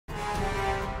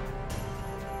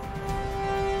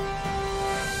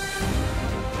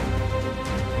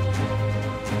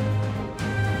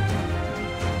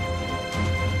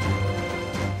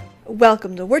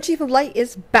Welcome, the War Chief of Light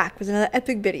is back with another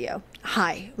epic video.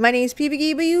 Hi, my name is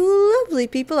PBG, but you lovely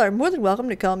people are more than welcome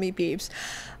to call me Peeps.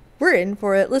 We're in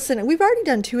for it. Listen, we've already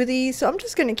done 2 of these, so I'm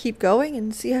just going to keep going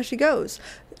and see how she goes.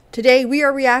 Today we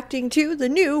are reacting to the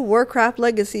new Warcraft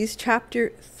Legacies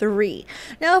Chapter 3.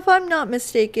 Now, if I'm not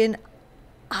mistaken,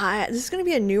 this is going to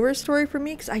be a newer story for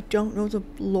me because I don't know the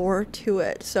lore to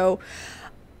it, so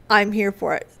I'm here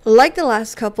for it. Like the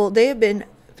last couple, they have been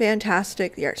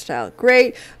fantastic, the art style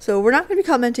great, so we're not going to be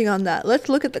commenting on that. Let's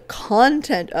look at the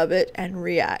content of it and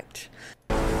react.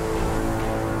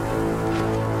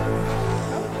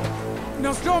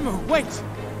 No, Stormu, wait!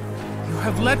 You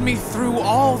have led me through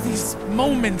all these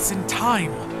moments in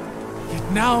time,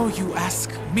 yet now you ask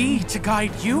me to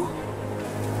guide you?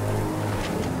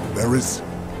 There is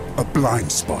a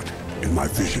blind spot in my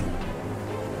vision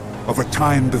of a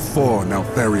time before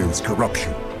Neltharion's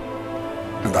corruption,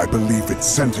 and I believe it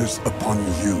centers upon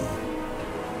you.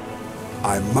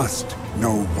 I must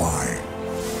know why.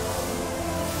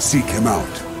 Seek him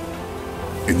out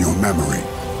in your memory.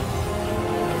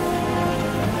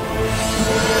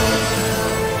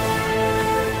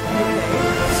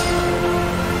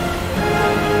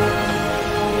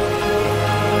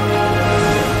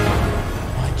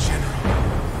 My general,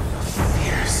 a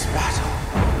fierce battle.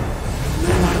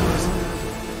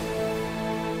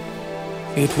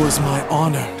 It was my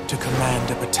honor to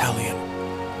command a battalion.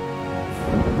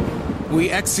 We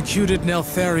executed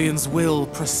Neltharion's will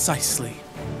precisely.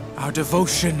 Our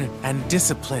devotion and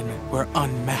discipline were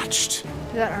unmatched.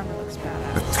 That armor looks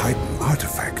badass. The Titan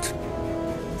artifact.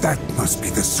 That must be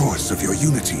the source of your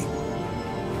unity.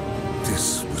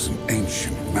 This was an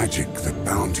ancient magic that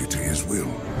bound you to his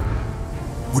will.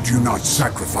 Would you not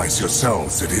sacrifice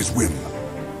yourselves at his whim?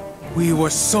 We were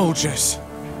soldiers.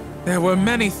 There were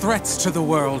many threats to the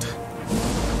world.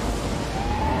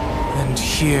 And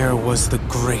here was the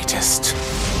greatest.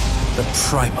 The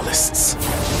Primalists.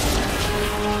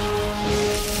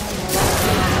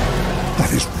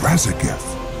 That is Razageth,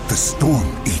 the Storm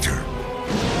Eater.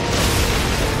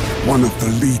 One of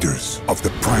the leaders of the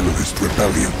Primalist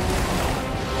Rebellion.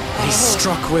 He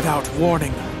struck without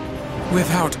warning,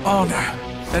 without honor,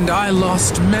 and I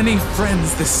lost many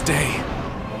friends this day.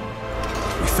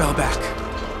 We fell back,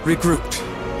 regrouped.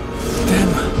 Then,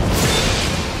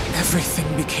 everything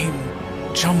became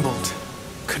jumbled,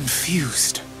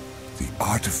 confused. The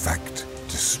artifact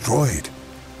destroyed,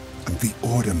 and the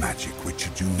order magic which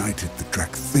had united the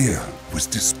Drakthir was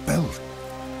dispelled.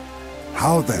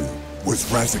 How then was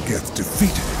Razageth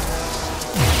defeated?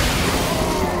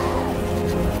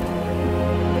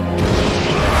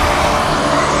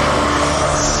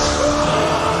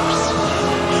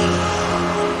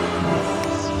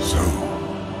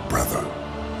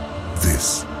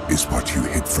 This is what you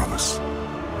hid from us,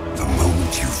 the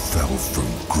moment you fell from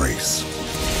grace.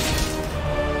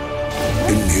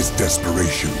 In his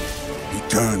desperation, he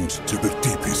turned to the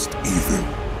deepest evil,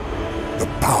 the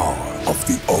power of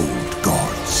the old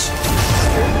gods.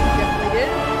 Definitely did.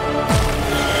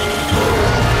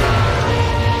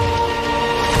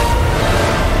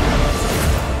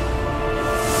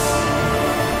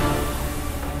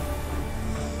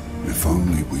 If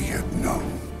only we had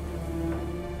known.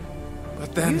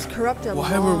 But then,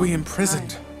 why were we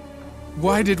imprisoned?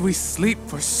 Why did we sleep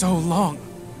for so long?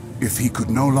 If he could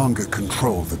no longer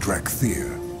control the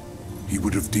Drakthir, he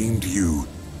would have deemed you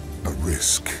a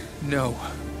risk. No.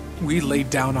 We laid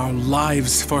down our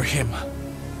lives for him.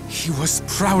 He was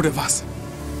proud of us.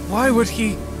 Why would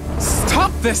he...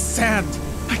 Stop this sand!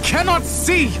 I cannot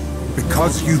see!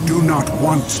 Because you do not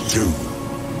want to.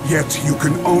 Yet you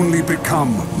can only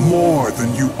become more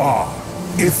than you are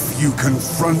if you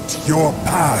confront your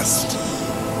past.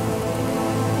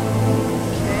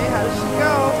 Okay, how does she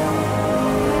go?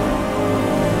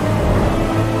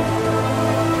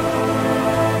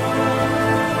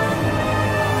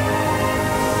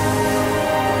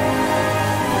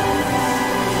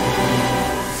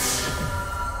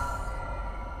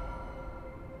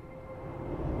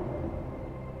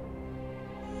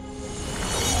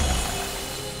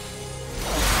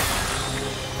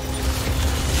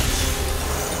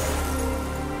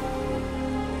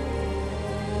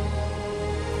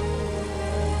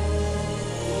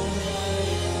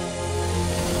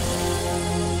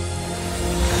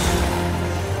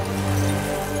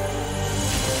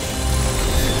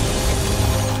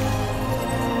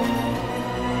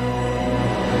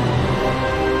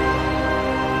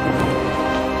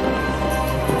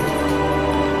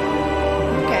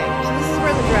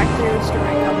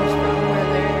 Story comes from, where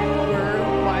they were,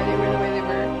 why they were the way they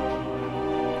were.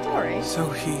 Alright. So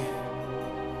he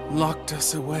locked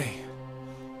us away.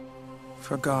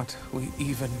 forgot we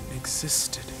even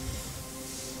existed.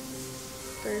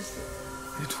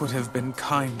 It would have been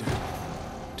kinder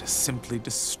to simply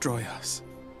destroy us.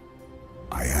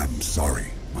 I am sorry,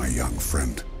 my young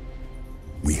friend.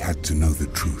 We had to know the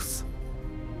truth.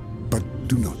 But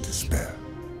do not despair.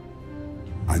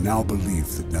 I now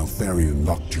believe that Neltharion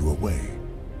locked you away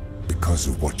because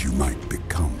of what you might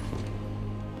become.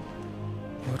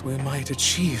 What we might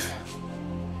achieve,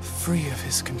 free of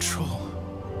his control.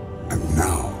 And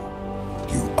now,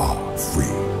 you are free.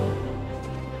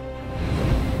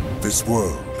 This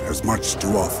world has much to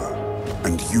offer,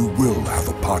 and you will have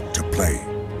a part to play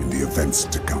in the events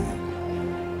to come.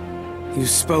 You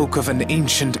spoke of an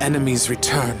ancient enemy's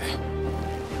return.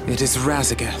 It is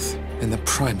Razagath and the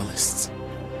Primalists.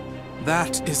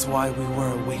 That is why we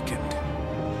were awakened.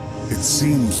 It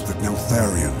seems that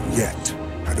Neltharion yet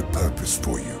had a purpose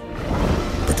for you,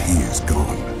 but he is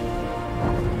gone.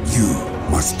 You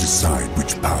must decide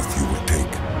which path you will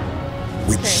take,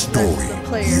 which story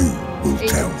you will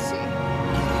tell.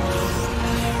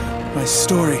 My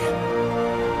story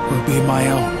will be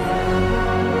my own.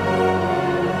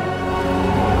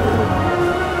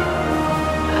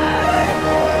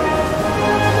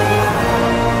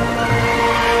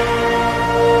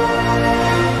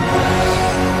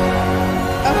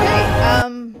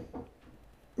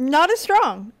 Not as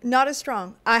strong. Not as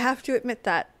strong. I have to admit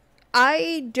that.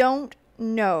 I don't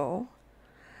know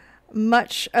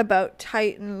much about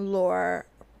Titan lore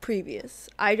previous.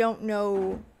 I don't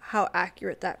know how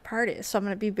accurate that part is, so I'm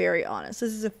going to be very honest.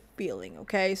 This is a feeling,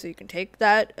 okay? So you can take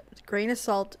that with a grain of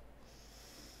salt.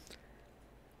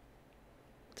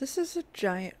 This is a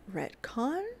giant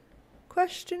retcon?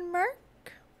 Question mark?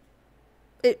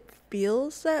 It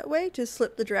feels that way to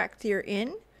slip the Drakthir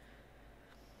in.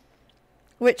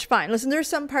 Which, fine. Listen, there's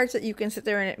some parts that you can sit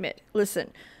there and admit.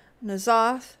 Listen,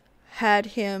 N'Zoth had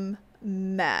him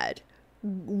mad.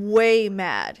 Way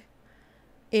mad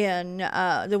in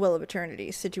the Will of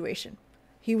Eternity situation.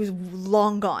 He was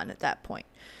long gone at that point.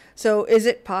 So is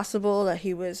it possible that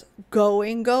he was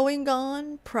gone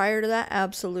prior to that?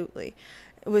 Absolutely.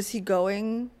 Was he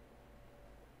going...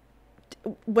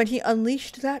 When he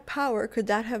unleashed that power, could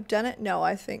that have done it? No,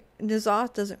 I think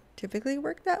N'Zoth doesn't typically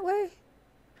work that way.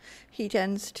 He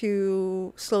tends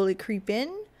to slowly creep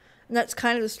in. And that's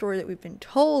kind of the story that we've been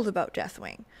told about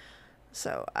Deathwing.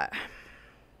 So,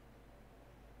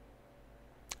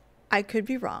 I could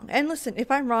be wrong. And listen, if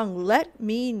I'm wrong, let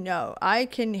me know. I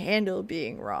can handle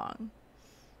being wrong.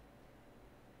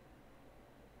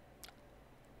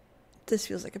 This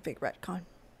feels like a big retcon.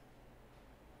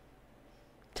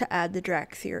 To add the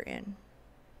Drakthir in.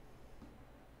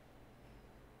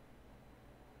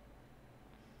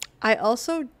 I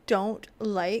also don't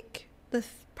like the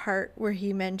part where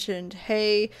he mentioned,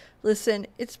 hey, listen,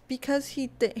 it's because he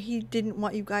didn't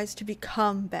want you guys to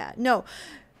become bad. No,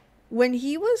 when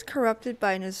he was corrupted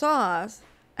by N'Zoth,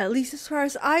 at least as far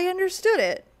as I understood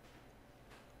it,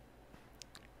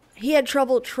 he had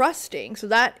trouble trusting, so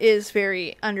that is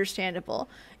very understandable.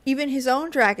 Even his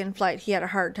own dragonflight, he had a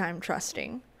hard time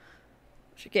trusting,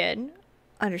 which again,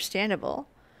 understandable.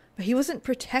 But he wasn't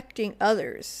protecting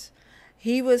others.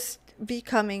 He was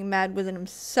becoming mad within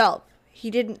himself.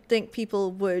 He didn't think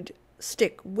people would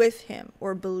stick with him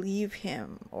or believe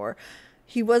him, or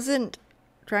he wasn't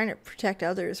trying to protect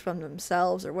others from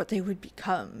themselves or what they would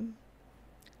become.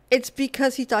 It's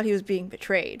because he thought he was being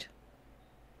betrayed.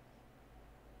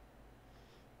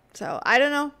 So, I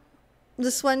don't know.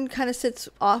 This one kind of sits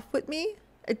off with me.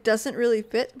 It doesn't really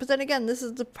fit. But then again, this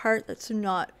is the part that's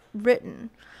not written.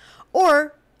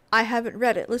 Or I haven't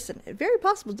read it. Listen, it's very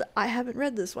possible that I haven't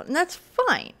read this one. And that's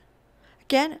fine.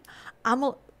 Again, I'm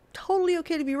totally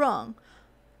okay to be wrong.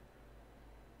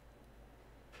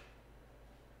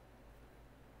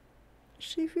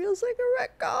 She feels like a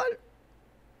retcon.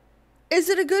 Is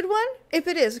it a good one? If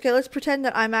it is, okay, let's pretend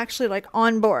that I'm actually like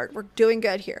on board. We're doing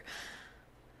good here.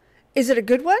 Is it a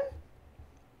good one?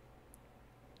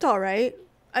 It's alright.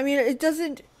 I mean, it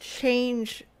doesn't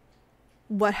change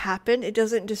what happened. It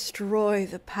doesn't destroy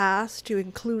the past to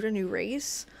include a new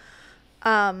race.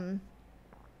 A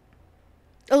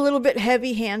little bit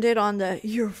heavy-handed on the,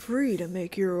 you're free to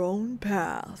make your own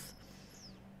path.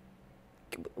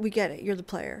 We get it. You're the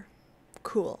player.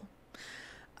 Cool.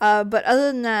 But other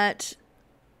than that,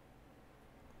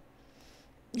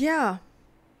 yeah.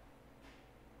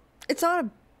 It's not a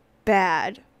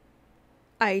bad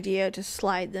idea to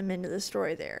slide them into the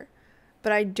story there.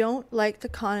 But I don't like the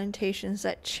connotations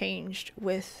that changed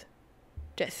with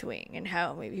Deathwing and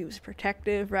how maybe he was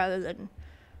protective rather than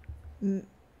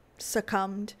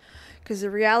succumbed. Because the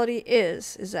reality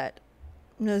is that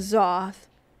N'Zoth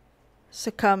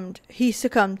succumbed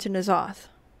to N'Zoth.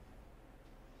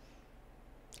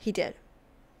 He did.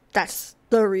 That's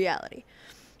the reality.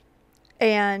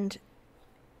 And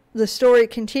the story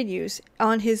continues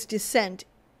on his descent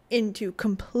into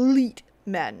complete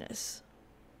madness.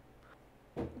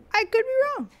 I could be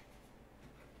wrong.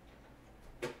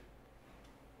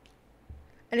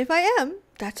 And if I am,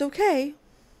 that's okay.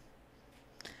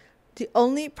 The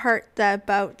only part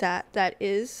about that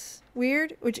is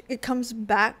weird, which it comes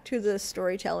back to the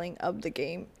storytelling of the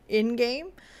game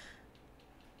in-game,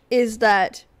 is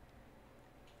that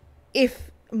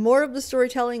if more of the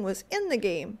storytelling was in the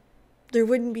game, there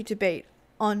wouldn't be debate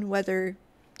on whether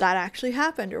that actually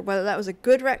happened or whether that was a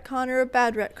good retcon or a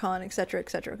bad retcon,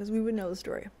 etc., because we would know the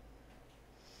story.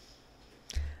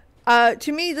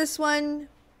 To me, this one,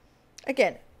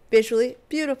 again, visually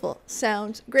beautiful,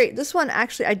 sounds great. This one,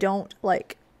 actually, I don't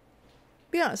like.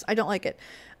 Be honest, I don't like it.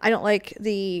 I don't like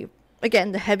the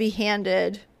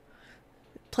heavy-handed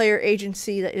player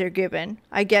agency that you're given.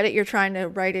 I get it, you're trying to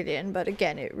write it in, but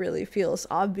again, it really feels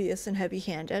obvious and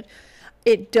heavy-handed.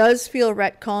 It does feel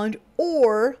retconned,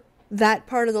 or that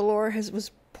part of the lore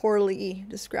was poorly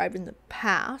described in the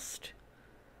past.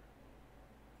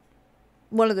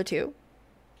 One of the two.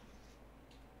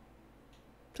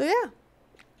 So yeah,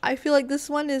 I feel like this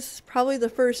one is probably the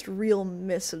first real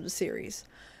miss of the series.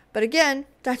 But again,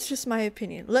 that's just my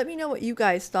opinion. Let me know what you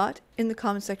guys thought in the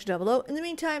comment section down below. In the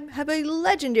meantime, have a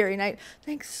legendary night.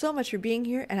 Thanks so much for being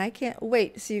here, and I can't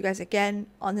wait to see you guys again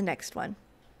on the next one.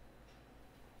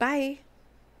 Bye.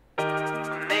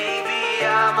 Maybe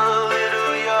I'm a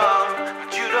little young,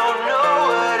 but you don't know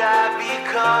what I've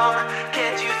become.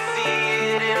 Can't you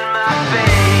see it in my face?